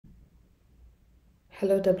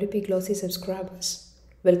Hello WP Glossy subscribers,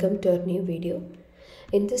 welcome to our new video.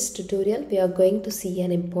 In this tutorial we are going to see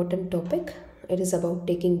an important topic. It is about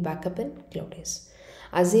taking backup in Cloudways.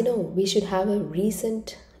 As you know, we should have a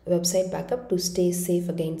recent website backup to stay safe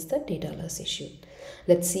against the data loss issue.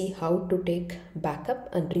 Let's see how to take backup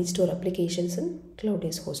and restore applications in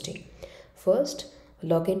Cloudways hosting. First,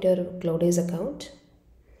 log into your Cloudways account,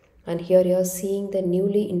 and here you are seeing the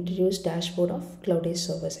newly introduced dashboard of Cloudways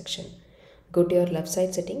server section. Go to your left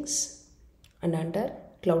side settings and under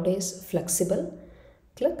Cloudways Flexible,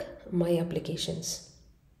 click My Applications.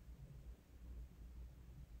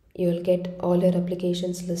 You will get all your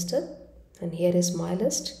applications listed, and here is my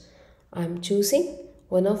list. I am choosing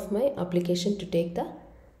one of my application to take the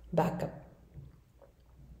backup.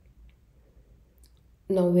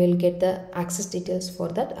 Now we will get the access details for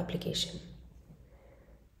that application.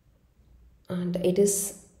 And it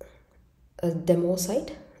is a demo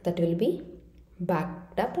site that will be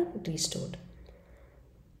backed up and restored.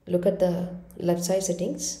 Look at the left side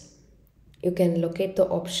settings. You can locate the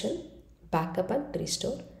option backup and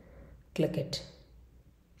restore. Click it.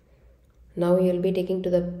 Now you will be taken to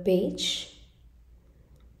the page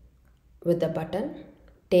with the button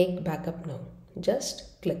take backup now.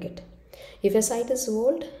 Just click it. If a site is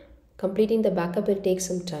old, completing the backup will take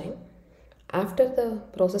some time. After the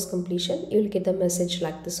process completion, you will get the message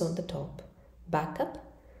like this on the top: backup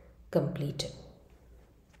completed,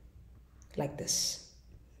 like this.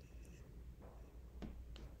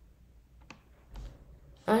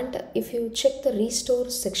 And if you check the restore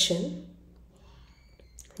section,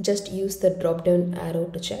 just use the drop down arrow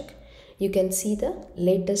to check. You can see the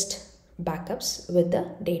latest backups with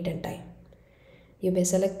the date and time. You may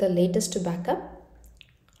select the latest backup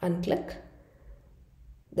and click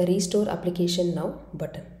the restore application now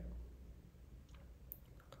button.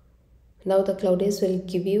 Now the Cloudways will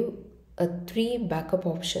give you 3 backup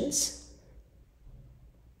options.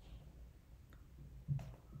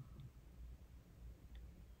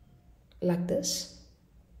 Like this: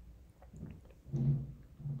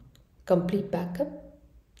 complete backup,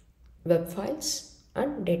 web files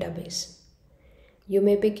and database. You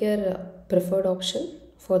may pick your preferred option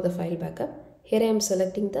for the file backup. Here I am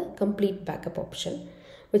selecting the complete backup option,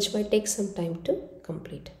 which might take some time to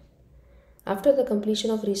complete. After the completion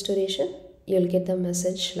of restoration, you will get the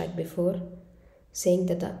message like before saying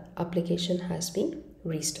that the application has been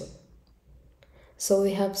restored. So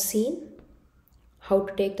we have seen how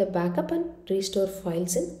to take the backup and restore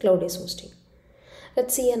files in Cloudways hosting.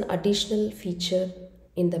 Let's see an additional feature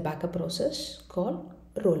in the backup process called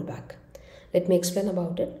Rollback. Let me explain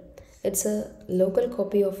about it. It's a local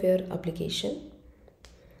copy of your application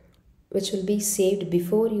which will be saved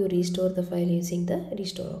before you restore the file using the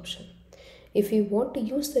restore option. If you want to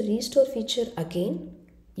use the restore feature again,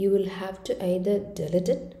 you will have to either delete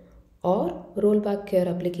it or roll back your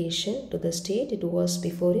application to the state it was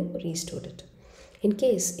before you restored it. In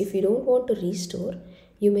case if you don't want to restore,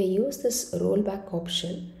 you may use this rollback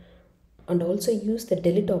option and also use the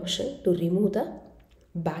delete option to remove the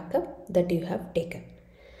backup that you have taken.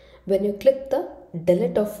 When you click the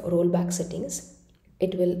delete of rollback settings,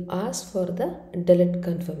 it will ask for the delete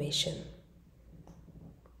confirmation,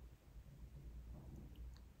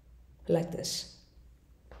 like this.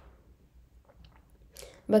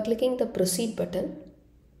 By clicking the proceed button,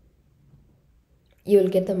 you will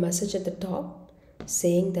get the message at the top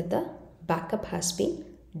saying that the backup has been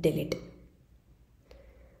deleted.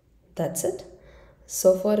 That's it.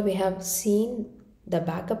 So far we have seen the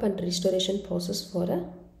backup and restoration process for a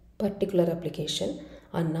particular application,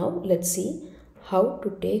 and now let's see how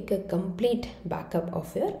to take a complete backup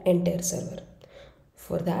of your entire server.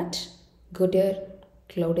 For that, go to your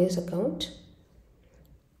Cloudways account.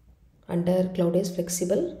 Under Cloudways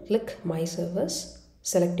Flexible, click My Servers,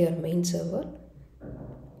 select your main server,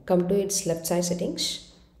 come to its left side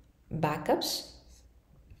settings, Backups,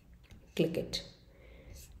 click it.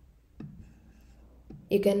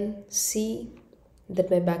 You can see that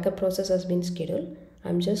my backup process has been scheduled.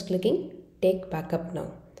 I'm just clicking take backup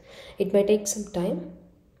now. It may take some time,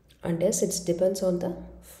 and yes, it depends on the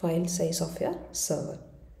file size of your server.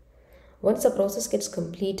 Once the process gets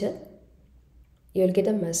completed, you will get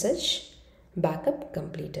a message backup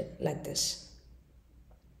completed, like this.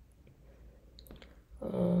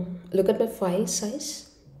 Look at my file size.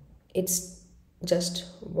 It's just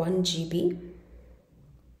 1 GB,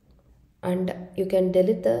 and you can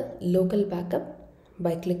delete the local backup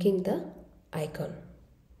by clicking the icon.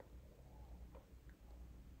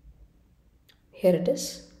 Here it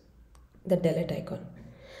is, the delete icon.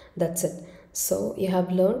 That's it. So you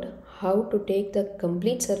have learned how to take the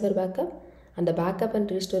complete server backup and the backup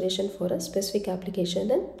and restoration for a specific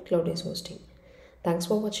application in Cloudways hosting. Thanks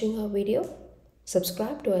for watching our video.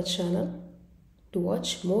 Subscribe to our channel to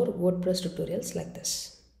watch more WordPress tutorials like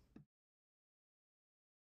this.